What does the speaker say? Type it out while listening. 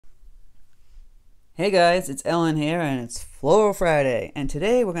Hey guys, it's Ellen here and it's Floral Friday, and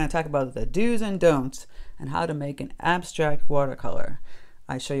today we're going to talk about the do's and don'ts and how to make an abstract watercolor.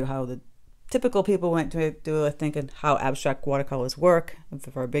 I show you how the typical people went to do it, thinking how abstract watercolors work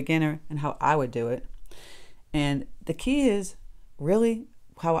for a beginner and how I would do it. And the key is really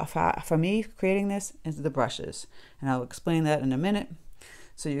how for me creating this is the brushes, and I'll explain that in a minute.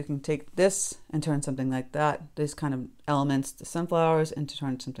 So you can take this and turn something like that, these kind of elements, the sunflowers, into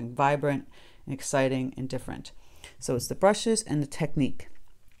turn something vibrant and exciting and different. So it's the brushes and the technique.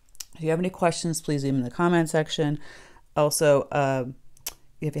 If you have any questions, please leave them in the comment section. Also,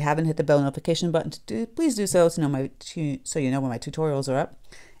 if you haven't hit the bell notification button, please do so so you know when my tutorials are up.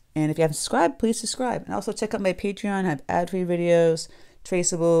 And if you haven't subscribed, please subscribe. And also check out my Patreon. I have ad-free videos,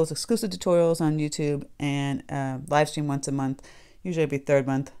 traceables, exclusive tutorials on YouTube, and live stream once a month, usually every third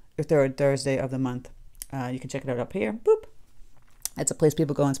Thursday of the month. You can check it out up here. Boop. It's a place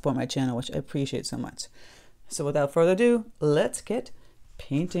people go and support my channel, which I appreciate so much. So without further ado, let's get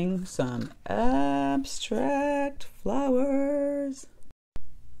painting some abstract flowers.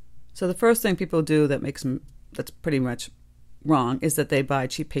 So the first thing people do that's pretty much wrong is that they buy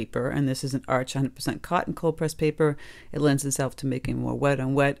cheap paper, and this is an Arch 100% cotton cold press paper. It lends itself to making more wet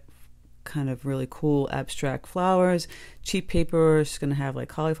on wet, kind of really cool abstract flowers. Cheap paper is going to have like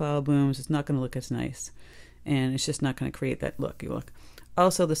cauliflower blooms. It's not going to look as nice, and it's just not going to create that look.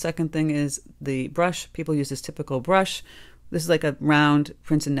 Also, the second thing is the brush. People use this typical brush. This is like a round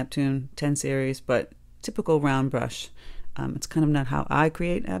Princeton Neptune 10 series, but typical round brush. It's kind of not how I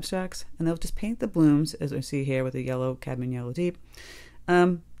create abstracts, and they'll just paint the blooms as we see here with a yellow, cadmium yellow deep.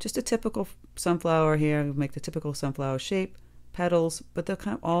 Just a typical sunflower here. We make the typical sunflower shape, petals, but they'll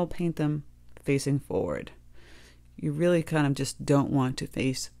kind of all paint them facing forward. You really kind of just don't want to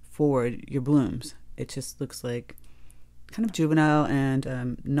face forward your blooms. It just looks like kind of juvenile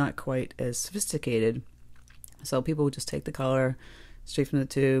and not quite as sophisticated. So people would just take the color straight from the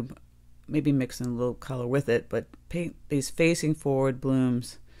tube, maybe mix in a little color with it, but paint these facing forward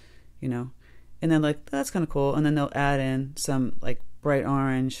blooms, and then like, that's kind of cool. And then they'll add in some like bright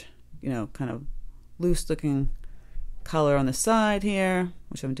orange, kind of loose looking color on the side here,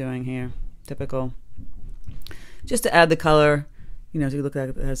 which I'm doing here, typical, just to add the color, so you look like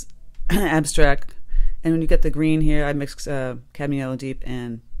it has abstract. And when you get the green here, I mix cadmium yellow deep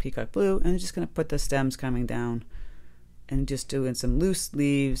and peacock blue, and I'm just going to put the stems coming down and just doing some loose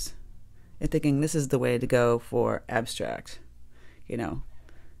leaves and thinking this is the way to go for abstract.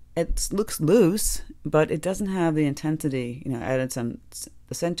 It looks loose, but it doesn't have the intensity. Added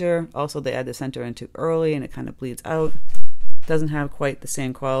the center. Also, they add the center in too early, and it kind of bleeds out. Doesn't have quite the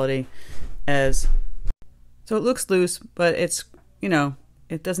same quality as. So it looks loose, but it's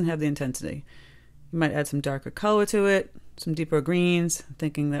it doesn't have the intensity. You might add some darker color to it, some deeper greens,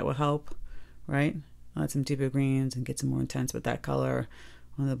 thinking that will help, right? I'll add some deeper greens and get some more intense with that color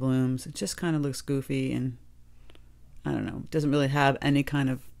on the blooms. It just kind of looks goofy, and I don't know, it doesn't really have any kind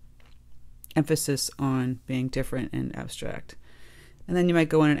of emphasis on being different and abstract. And then you might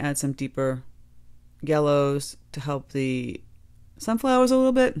go in and add some deeper yellows to help the sunflowers a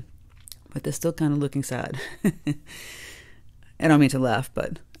little bit, but they're still kind of looking sad. I don't mean to laugh,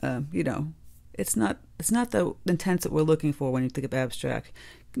 but it's not the intense that we're looking for when you think of abstract.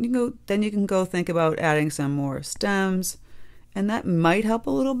 Then you can go think about adding some more stems, and that might help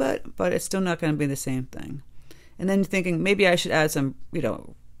a little bit, but it's still not going to be the same thing. And then you're thinking maybe I should add some,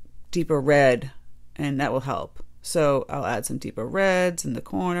 deeper red, and that will help. So I'll add some deeper reds in the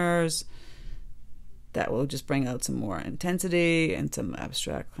corners. That will just bring out some more intensity and some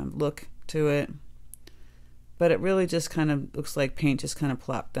abstract kind of look to it. But it really just kind of looks like paint just kind of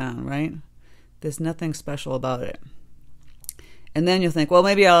plopped down, right? There's nothing special about it. And then you'll think, well,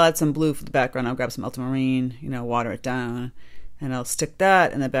 maybe I'll add some blue for the background. I'll grab some ultramarine, water it down, and I'll stick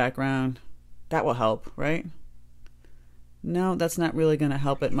that in the background. That will help, right? No, that's not really going to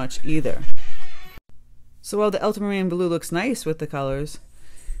help it much either. So while the ultramarine blue looks nice with the colors,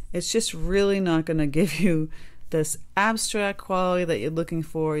 it's just really not going to give you this abstract quality that you're looking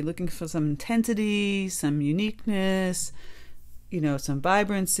for. You're looking for some intensity, some uniqueness, some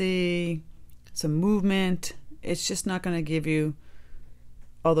vibrancy, some movement. It's just not going to give you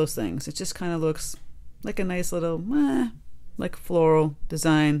all those things. It just kind of looks like a nice little, like floral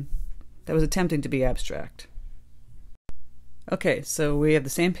design that was attempting to be abstract. Okay, so we have the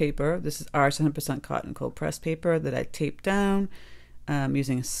same paper. This is Arch 100% cotton cold press paper that I taped down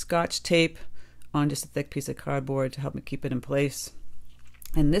using Scotch tape on just a thick piece of cardboard to help me keep it in place.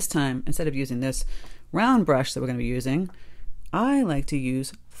 And this time, instead of using this round brush that we're going to be using, I like to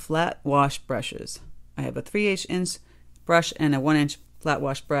use flat wash brushes. I have a 3/8 inch brush and a 1 inch flat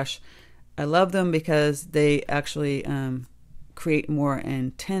wash brush. I love them because they actually create more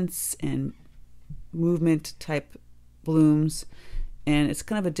intense and movement type blooms, and it's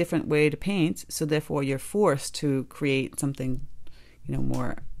kind of a different way to paint, so therefore you're forced to create something, you know,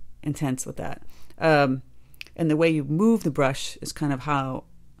 more intense with that. And the way you move the brush is kind of how,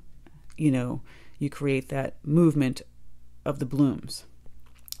 you know, you create that movement of the blooms.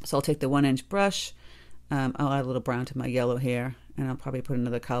 So I'll take the 1-inch brush, I'll add a little brown to my yellow here, and I'll probably put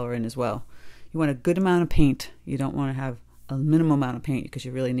another color in as well. You want a good amount of paint. You don't want to have a minimal amount of paint because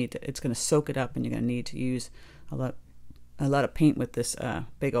you really need to, it's going to soak it up, and you're going to need to use a lot of paint with this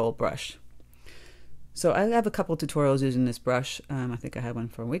big old brush. So I have a couple tutorials using this brush. I think I had one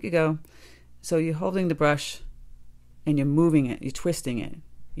from a week ago. So you're holding the brush and you're moving it, you're twisting it.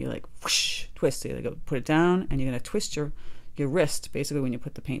 You're like whoosh, twist it. You go put it down, and you're going to twist your wrist basically when you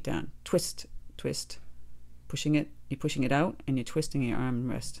put the paint down. Twist, twist, pushing it. You're pushing it out, and you're twisting your arm and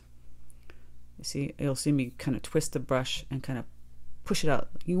wrist. You see, you'll see me kind of twist the brush and kind of push it out.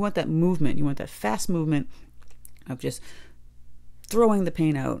 You want that movement. You want that fast movement of just throwing the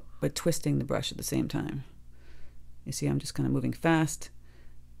paint out, but twisting the brush at the same time. You see, I'm just kind of moving fast.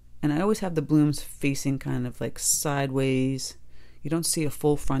 And I always have the blooms facing kind of like sideways. You don't see a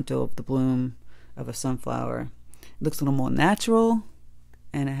full frontal of the bloom of a sunflower. It looks a little more natural,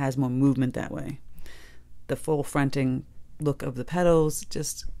 and it has more movement that way. The full fronting look of the petals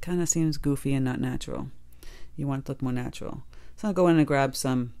just kind of seems goofy and not natural. You want it to look more natural. So I'll go in and grab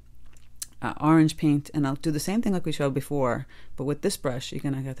some orange paint, and I'll do the same thing like we showed before, but with this brush you're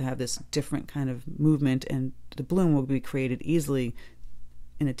going to have this different kind of movement, and the bloom will be created easily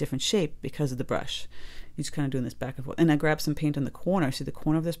in a different shape because of the brush. You're just kind of doing this back and forth. And I grab some paint on the corner. See the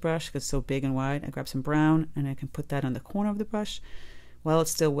corner of this brush, because it's so big and wide? I grab some brown, and I can put that on the corner of the brush while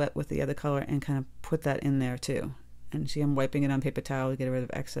it's still wet with the other color, and kind of put that in there too. And see, I'm wiping it on paper towel to get rid of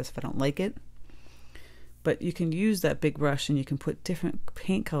excess if I don't like it. But you can use that big brush, and you can put different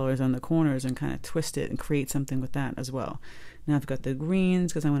paint colors on the corners and kind of twist it and create something with that as well. Now I've got the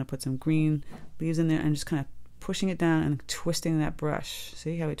greens because I want to put some green leaves in there, and just kind of pushing it down and twisting that brush.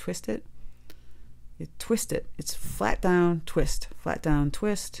 See how I twist it? You twist it. It's flat down, twist, flat down,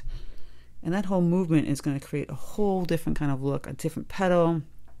 twist. And that whole movement is going to create a whole different kind of look, a different petal,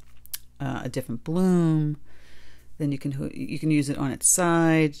 a different bloom. Then you can use it on its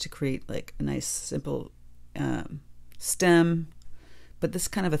side to create like a nice simple stem. But this is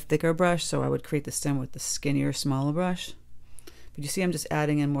kind of a thicker brush, so I would create the stem with the skinnier, smaller brush. But you see I'm just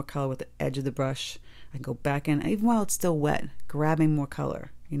adding in more color with the edge of the brush. I can go back in, even while it's still wet, grabbing more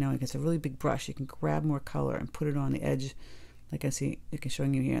color. You know, it's a really big brush. You can grab more color and put it on the edge. Like I see, like I'm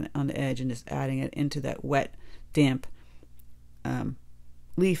showing you here on the edge, and just adding it into that wet, damp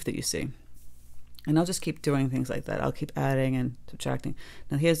leaf that you see. And I'll just keep doing things like that. I'll keep adding and subtracting.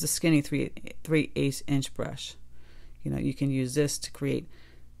 Now here's the skinny 3/8 inch brush. You know, you can use this to create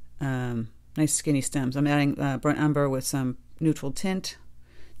nice skinny stems. I'm adding burnt umber with some neutral tint.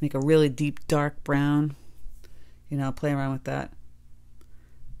 Make a really deep dark brown. You know, I'll play around with that.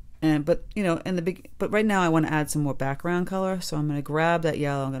 But you know, but right now I want to add some more background color, so I'm going to grab that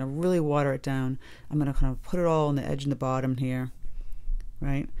yellow. I'm going to really water it down. I'm going to kind of put it all on the edge and the bottom here,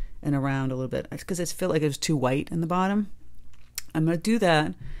 right, and around a little bit, because I feel like it was too white in the bottom. I'm going to do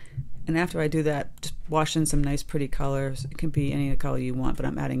that, and after I do that, just wash in some nice pretty colors. It can be any color you want, but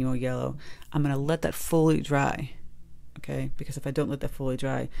I'm adding more yellow. I'm going to let that fully dry. Okay, because if I don't let that fully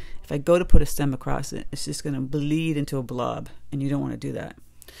dry, if I go to put a stem across it, it's just going to bleed into a blob, and you don't want to do that.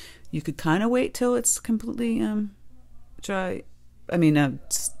 You could kind of wait till it's completely dry. I mean,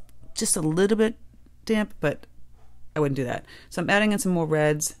 just a little bit damp, but I wouldn't do that. So I'm adding in some more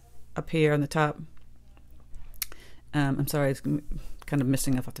reds up here on the top. I'm sorry, it's kind of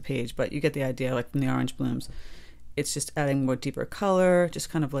missing off the page, but you get the idea, like from the orange blooms. It's just adding more deeper color, just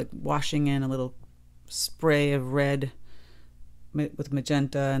kind of like washing in a little spray of red with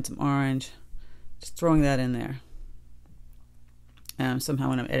magenta and some orange. Just throwing that in there. Somehow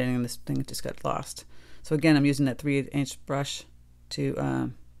when I'm editing this thing, it just got lost. So again, I'm using that 3/8 inch brush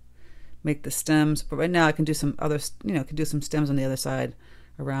to make the stems. But right now I can do some other, you know, can do some stems on the other side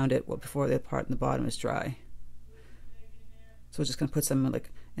around it before the part in the bottom is dry. So we're just going to put some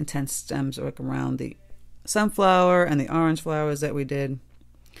like intense stems like around the sunflower and the orange flowers that we did.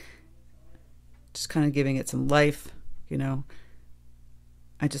 Just kind of giving it some life, you know.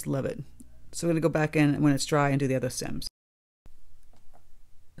 I just love it. So we're going to go back in when it's dry and do the other stems.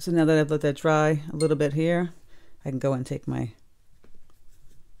 So now that I've let that dry a little bit here, I can go and take my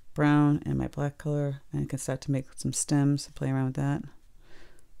brown and my black color, and I can start to make some stems, play around with that.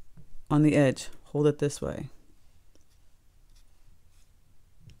 On the edge, hold it this way.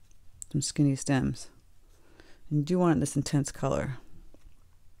 some skinny stems. And you do want this intense color.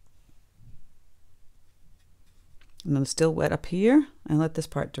 And I'm still wet up here, and let this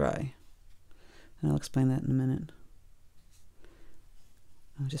part dry. And I'll explain that in a minute.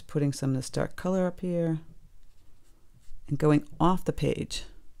 I'm just putting some of this dark color up here and going off the page.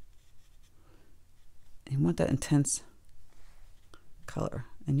 And you want that intense color,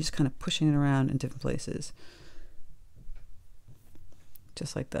 and just kind of pushing it around in different places.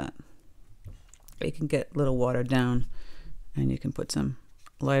 Just like that. You can get a little watered down, and you can put some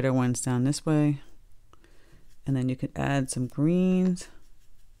lighter ones down this way. And then you could add some greens.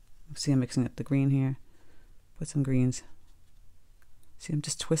 See, I'm mixing up the green here. Put some greens. See, I'm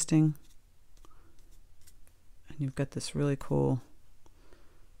just twisting. And you've got this really cool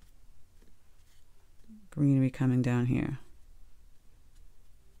greenery coming down here.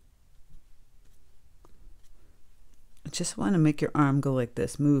 I just want to make your arm go like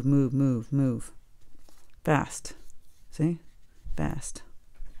this. Move, move, move, move. Fast. See? Fast.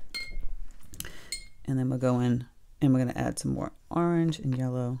 And then we'll go in and we're going to add some more orange and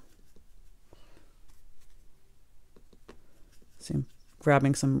yellow. See, I'm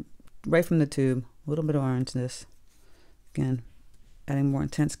grabbing some right from the tube, a little bit of orangeness. Again, adding more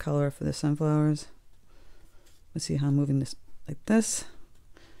intense color for the sunflowers. Let's see how I'm moving this like this.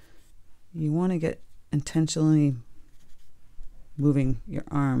 You want to get intentionally moving your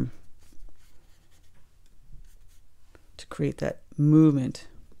arm to create that movement,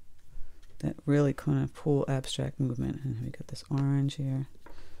 that really kind of cool abstract movement. And we got this orange here.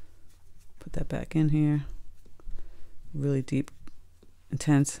 Put that back in here. Really deep,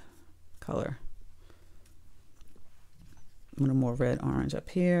 intense color. A little more red orange up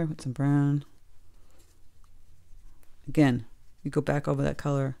here with some brown. Again, you go back over that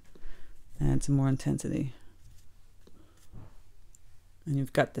color, add some more intensity. And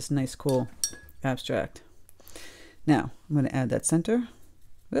you've got this nice cool abstract. Now, I'm going to add that center.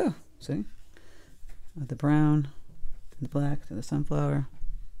 Oh, see? The brown and the black to the sunflower.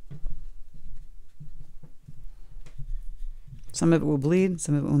 Some of it will bleed,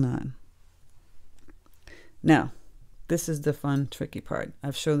 some of it will not. Now, this is the fun, tricky part.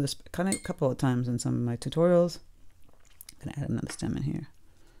 I've shown this a couple of times in some of my tutorials. I'm going to add another stem in here.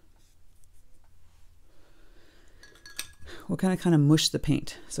 We're going to kind of mush the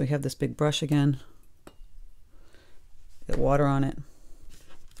paint. So we have this big brush again. Get water on it.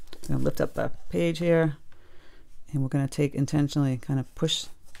 I'm going to lift up the page here. And we're going to take intentionally kind of push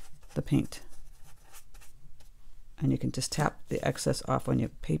the paint. And you can just tap the excess off on your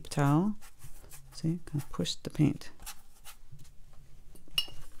paper towel. See, kind of push the paint.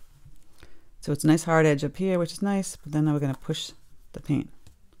 So it's a nice hard edge up here, which is nice, but then now we're going to push the paint.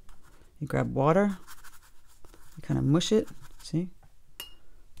 You grab water, you kind of mush it, see?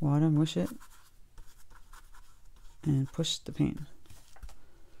 Water, mush it, and push the paint.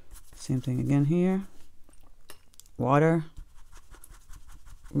 Same thing again here. Water,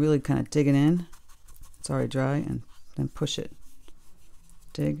 really kind of dig it in. It's already dry, and then push it.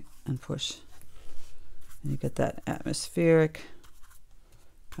 Dig and push. And you get that atmospheric,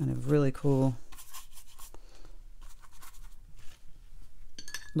 kind of really cool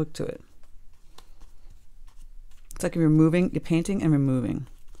look to it. It's like you're painting and removing.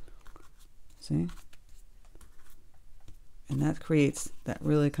 See? And that creates that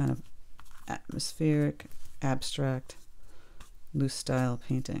really kind of atmospheric, abstract, loose style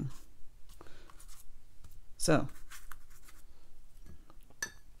painting. So,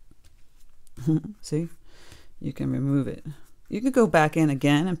 see? You can remove it. You could go back in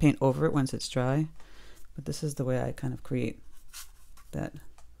again and paint over it once it's dry, but this is the way I kind of create that.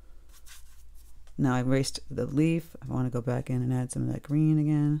 Now I've erased the leaf. I want to go back in and add some of that green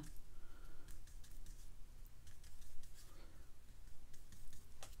again.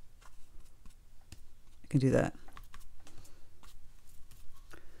 I can do that.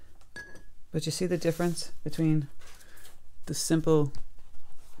 But you see the difference between the simple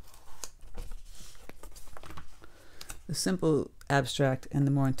abstract and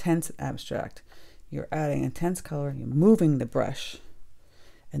the more intense abstract. You're adding intense color, you're moving the brush,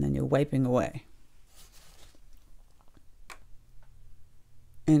 and then you're wiping away.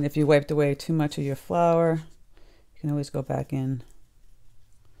 And if you wiped away too much of your flower, you can always go back in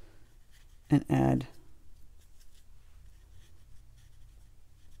and add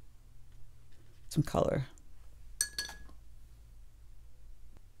some color.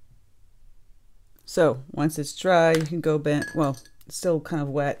 So once it's dry, you can go back, well, it's still kind of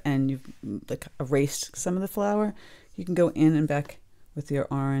wet and you've like erased some of the flower. You can go in and back with your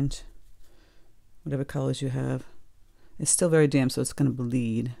orange, whatever colors you have. It's still very damp, so it's going to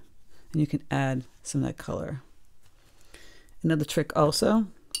bleed. and you can add some of that color. Another trick also,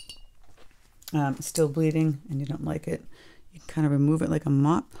 still bleeding and you don't like it, you can kind of remove it like a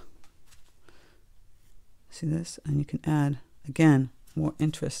mop. See this? And you can add, again, more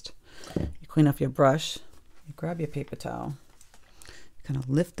interest. You clean off your brush, you grab your paper towel, you kind of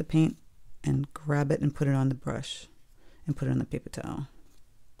lift the paint and grab it and put it on the brush and put it on the paper towel.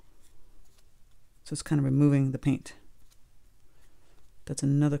 So it's kind of removing the paint. That's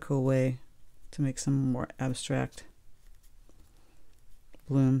another cool way to make some more abstract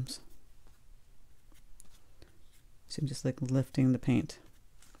blooms. So I'm just like lifting the paint.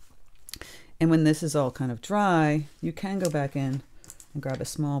 And when this is all kind of dry, you can go back in and grab a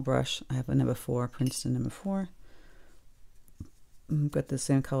small brush. I have a number 4, Princeton number 4. I've got the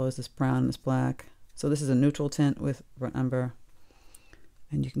same colors, this brown and this black. So this is a neutral tint with umber.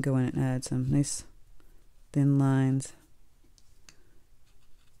 And you can go in and add some nice thin lines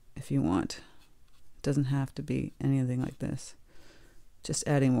if you want. It doesn't have to be anything like this. Just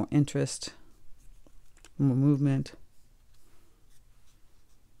adding more interest, more movement.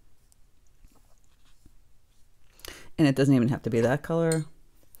 And it doesn't even have to be that color.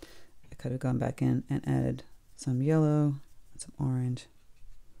 I could have gone back in and added some yellow and some orange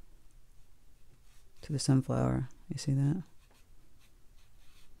to the sunflower. You see that?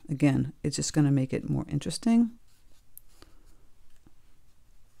 Again, it's just going to make it more interesting.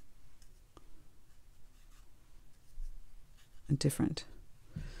 And different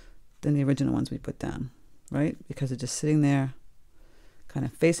than the original ones we put down, right? Because they're just sitting there, kind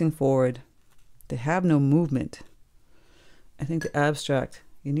of facing forward. They have no movement. I think the abstract,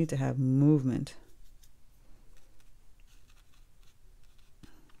 you need to have movement.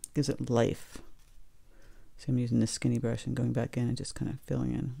 Gives it life. So I'm using this skinny brush and going back in and just kind of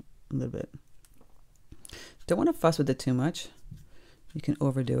filling in a little bit. Don't want to fuss with it too much. You can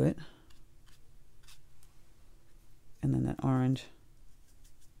overdo it. And then that orange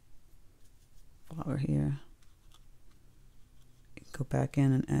flower here. You can go back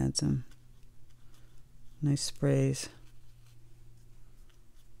in and add some nice sprays.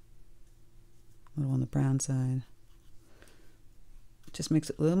 A little on the brown side. It just makes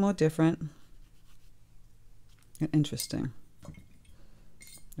it a little more different and interesting,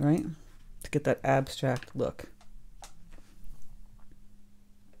 right? To get that abstract look.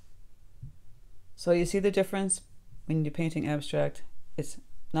 So you see the difference when you're painting abstract? It's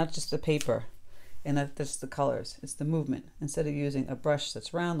not just the paper and that's the colors, it's the movement. Instead of using a brush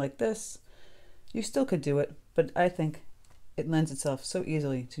that's round like this, you still could do it, but I think it lends itself so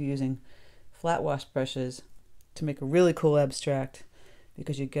easily to using flat wash brushes to make a really cool abstract,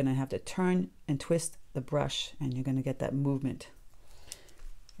 because you're going to have to turn and twist the brush and you're going to get that movement.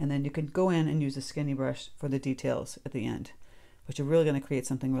 And then you can go in and use a skinny brush for the details at the end, but you're really going to create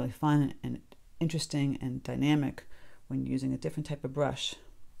something really fun and interesting and dynamic when you're using a different type of brush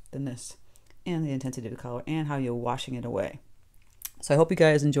than this, and the intensity of the color and how you're washing it away. So I hope you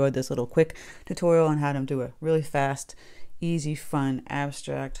guys enjoyed this little quick tutorial on how to do a really fast, easy, fun,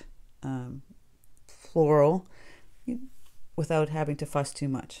 abstract floral without having to fuss too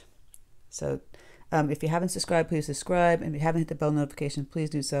much. So if you haven't subscribed, please subscribe. And if you haven't hit the bell notification, please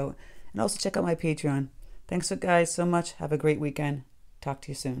do so. And also check out my Patreon. Thanks guys so much. Have a great weekend. Talk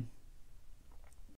to you soon.